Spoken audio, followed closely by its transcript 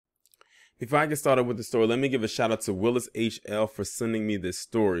Before I get started with the story, let me give a shout out to Willis HL for sending me this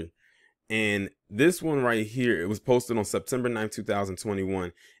story. And this one right here, it was posted on September 9th,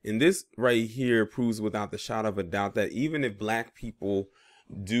 2021. And this right here proves without the shadow of a doubt that even if black people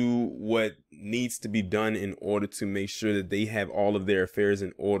do what needs to be done in order to make sure that they have all of their affairs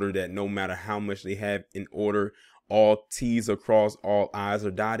in order, that no matter how much they have in order, all T's are crossed, all I's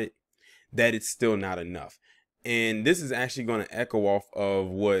are dotted, that it's still not enough. And this is actually going to echo off of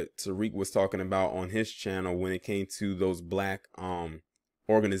what Tariq was talking about on his channel when it came to those black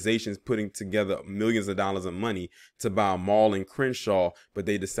organizations putting together millions of dollars of money to buy a mall in Crenshaw, but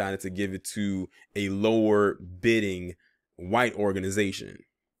they decided to give it to a lower bidding white organization.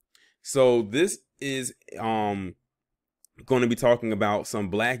 So this is going to be talking about some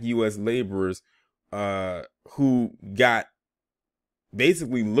black U.S. laborers who got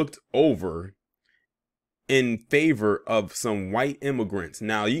basically looked over in favor of some white immigrants.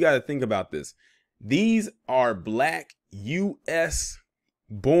 Now you got to think about this. These are black U.S.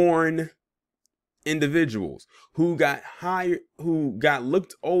 born individuals who got hired, who got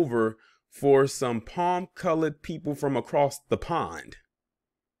looked over for some palm colored people from across the pond.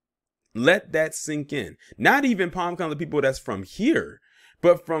 Let that sink in. Not even palm colored people that's from here,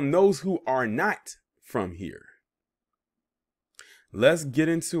 but from those who are not from here. Let's get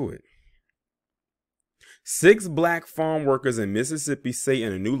into it. 6 black farm workers in Mississippi say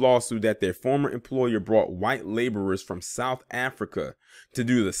in a new lawsuit that their former employer brought white laborers from South Africa to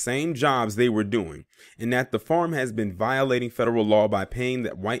do the same jobs they were doing, and that the farm has been violating federal law by paying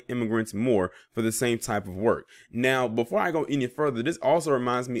the white immigrants more for the same type of work. Now, before I go any further, this also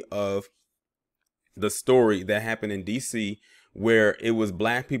reminds me of the story that happened in DC where it was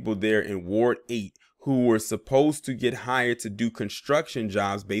black people there in Ward 8 who were supposed to get hired to do construction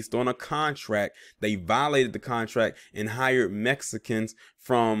jobs based on a contract. They violated the contract and hired Mexicans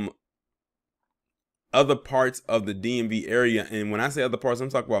from other parts of the DMV area. And when I say other parts,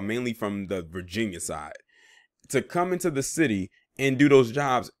 I'm talking about mainly from the Virginia side, to come into the city and do those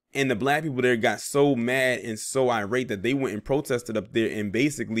jobs. And the black people there got so mad and so irate that they went and protested up there and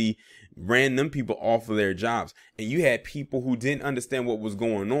basically ran them people off of their jobs. And you had people who didn't understand what was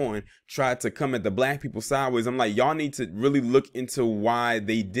going on tried to come at the black people sideways. I'm like, y'all need to really look into why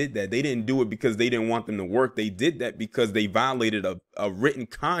they did that. They didn't do it because they didn't want them to work. They did that because they violated a written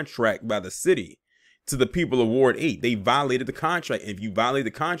contract by the city to the people of Ward 8. They violated the contract. And if you violate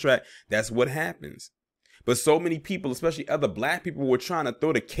the contract, that's what happens. But so many people, especially other black people, were trying to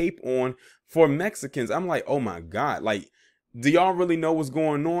throw the cape on for Mexicans. I'm like, oh my God, like, do y'all really know what's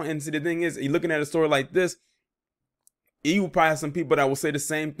going on? And see, the thing is, you're looking at a story like this, you will probably have some people that will say the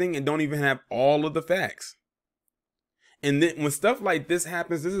same thing and don't even have all of the facts. And then when stuff like this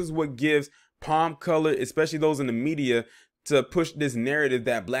happens, this is what gives palm color, especially those in the media, to push this narrative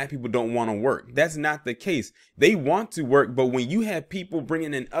that black people don't want to work. That's not the case. They want to work, but when you have people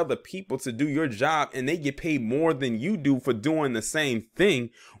bringing in other people to do your job and they get paid more than you do for doing the same thing,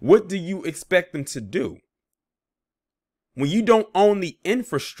 what do you expect them to do? When you don't own the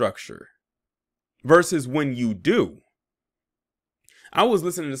infrastructure versus when you do. I was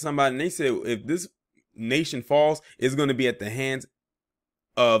listening to somebody and they said if this nation falls, it's going to be at the hands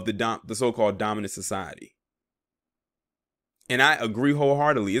of the so-called dominant society. And I agree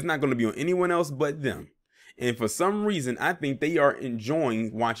wholeheartedly. It's not going to be on anyone else but them. And for some reason, I think they are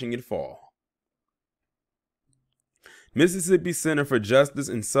enjoying watching it fall. Mississippi Center for Justice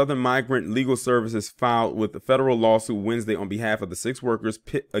and Southern Migrant Legal Services filed with the federal lawsuit Wednesday on behalf of the 6 workers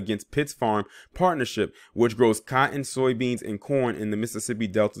against Pitt's Farm Partnership, which grows cotton, soybeans, and corn in the Mississippi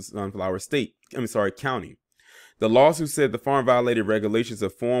Delta Sunflower County. The lawsuit said the farm violated regulations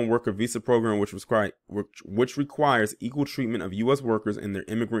of Foreign Worker Visa Program, which requires equal treatment of U.S. workers and their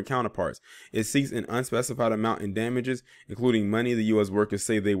immigrant counterparts. It seeks an unspecified amount in damages, including money the U.S. workers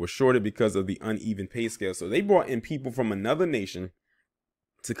say they were shorted because of the uneven pay scale. So they brought in people from another nation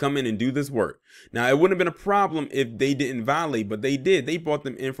to come in and do this work. Now, it wouldn't have been a problem if they didn't violate, but they did. They brought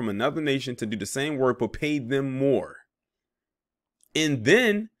them in from another nation to do the same work, but paid them more. And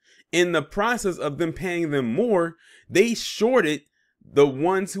then, in the process of them paying them more, they shorted the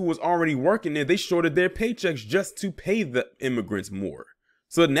ones who was already working there. They shorted their paychecks just to pay the immigrants more.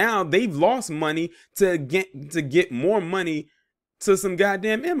 So now they've lost money to get more money to some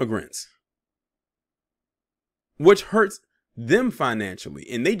goddamn immigrants, which hurts them financially.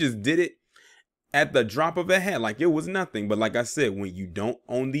 And they just did it at the drop of a hat like it was nothing. But like I said, when you don't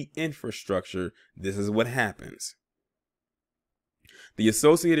own the infrastructure, this is what happens. The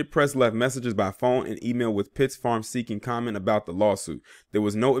Associated Press left messages by phone and email with Pitt's Farm seeking comment about the lawsuit. There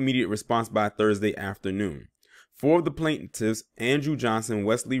was no immediate response by Thursday afternoon. Four of the plaintiffs, Andrew Johnson,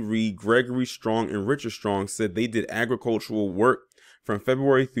 Wesley Reed, Gregory Strong, and Richard Strong, said they did agricultural work from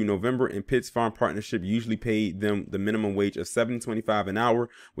February through November, and Pitt's Farm Partnership usually paid them the minimum wage of $7.25 an hour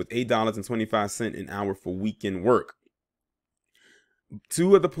with $8.25 an hour for weekend work.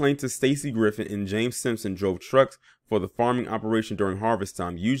 Two of the plaintiffs, Stacy Griffin and James Simpson, drove trucks for the farming operation during harvest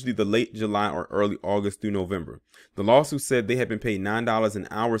time, usually the late July or early August through November. The lawsuit said they had been paid $9 an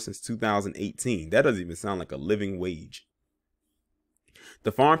hour since 2018. That doesn't even sound like a living wage.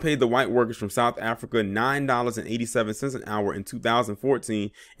 The farm paid the white workers from South Africa $9.87 an hour in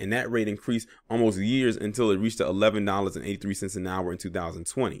 2014, and that rate increased almost years until it reached to $11.83 an hour in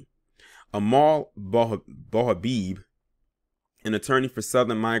 2020. Amal Bohabib, an attorney for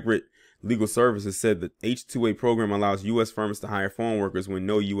Southern Migrant Legal Services, said the H-2A program allows U.S. farmers to hire foreign workers when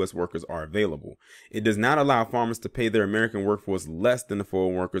no U.S. workers are available. It does not allow farmers to pay their American workforce less than the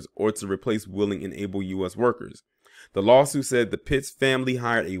foreign workers or to replace willing and able U.S. workers. The lawsuit said the Pitts family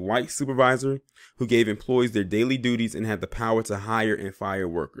hired a white supervisor who gave employees their daily duties and had the power to hire and fire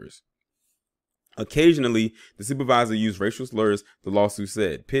workers. Occasionally, the supervisor used racial slurs, the lawsuit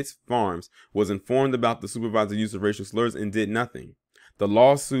said. Pitts Farms was informed about the supervisor's use of racial slurs and did nothing. The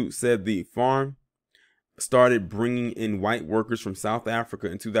lawsuit said the farm started bringing in white workers from South Africa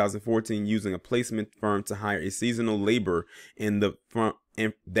in 2014 using a placement firm to hire a seasonal labor and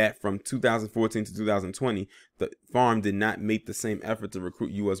that from 2014 to 2020, the farm did not make the same effort to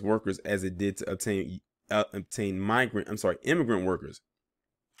recruit U.S. workers as it did to obtain immigrant workers.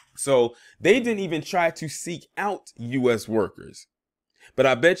 So they didn't even try to seek out U.S. workers. But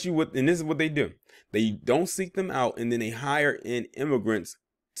I bet you and this is what they do. They don't seek them out, and then they hire in immigrants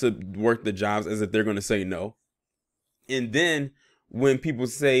to work the jobs as if they're going to say no. And then when people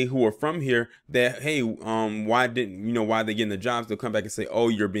say who are from here that, hey, why they getting the jobs, they'll come back and say, oh,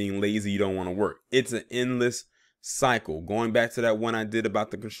 you're being lazy, you don't want to work. It's an endless cycle. Going back to that one I did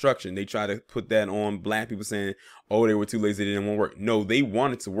about the construction, they try to put that on black people saying, oh, they were too lazy, they didn't want to work. No, they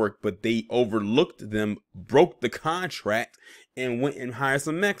wanted to work, but they overlooked them, broke the contract, and went and hired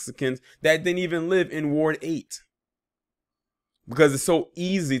some Mexicans that didn't even live in Ward 8. Because it's so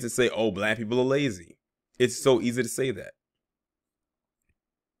easy to say, oh, black people are lazy. It's so easy to say that.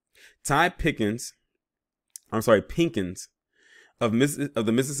 Ty Pinkins of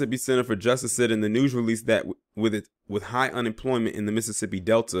the Mississippi Center for Justice said in the news release that with high unemployment in the Mississippi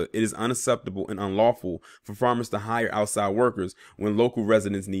Delta, it is unacceptable and unlawful for farmers to hire outside workers when local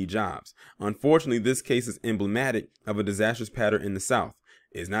residents need jobs. Unfortunately, this case is emblematic of a disastrous pattern in the South.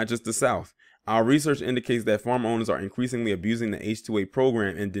 It's not just the South. Our research indicates that farm owners are increasingly abusing the H-2A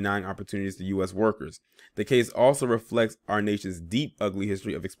program and denying opportunities to U.S. workers. The case also reflects our nation's deep, ugly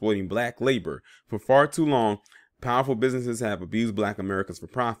history of exploiting black labor. For far too long, powerful businesses have abused black Americans for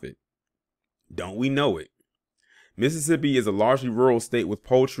profit. Don't we know it? Mississippi is a largely rural state with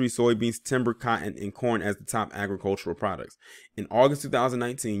poultry, soybeans, timber, cotton, and corn as the top agricultural products. In August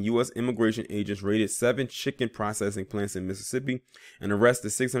 2019, U.S. immigration agents raided 7 chicken processing plants in Mississippi and arrested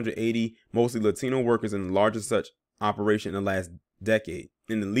 680 mostly Latino workers in the largest such operation in at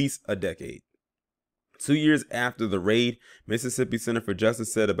least a decade. 2 years after the raid, Mississippi Center for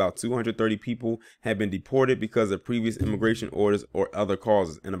Justice said about 230 people had been deported because of previous immigration orders or other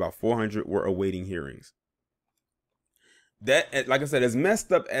causes, and about 400 were awaiting hearings. That, like I said, as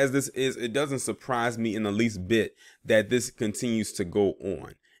messed up as this is, it doesn't surprise me in the least bit that this continues to go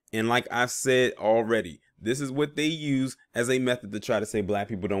on. And like I've said already, this is what they use as a method to try to say black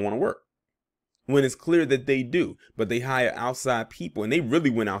people don't want to work, when it's clear that they do. But they hire outside people, and they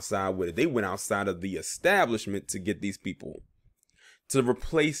really went outside with it. They went outside of the establishment to get these people to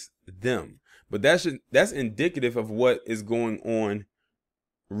replace them. But that's indicative of what is going on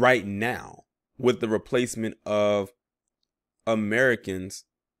right now with the replacement of Americans,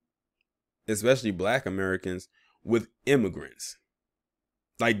 especially black Americans, with immigrants.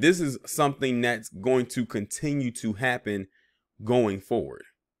 Like, this is something that's going to continue to happen going forward.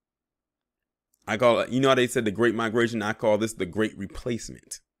 I call it, how they said the Great Migration, I call this the Great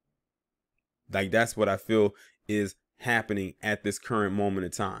Replacement. Like, that's what I feel is happening at this current moment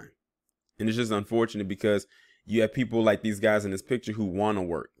in time. And it's just unfortunate because you have people like these guys in this picture who want to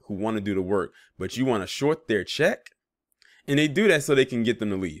work, who want to do the work, but you want to short their check. And they do that so they can get them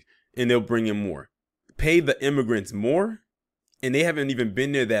to leave, and they'll bring in more. Pay the immigrants more, and they haven't even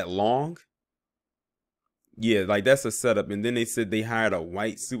been there that long. Yeah, like, that's a setup. And then they said they hired a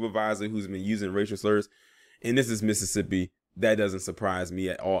white supervisor who's been using racial slurs. And this is Mississippi. That doesn't surprise me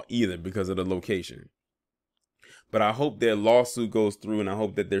at all either because of the location. But I hope their lawsuit goes through, and I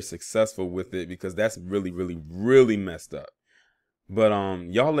hope that they're successful with it, because that's really, really, really messed up. But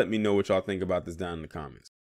y'all let me know what y'all think about this down in the comments.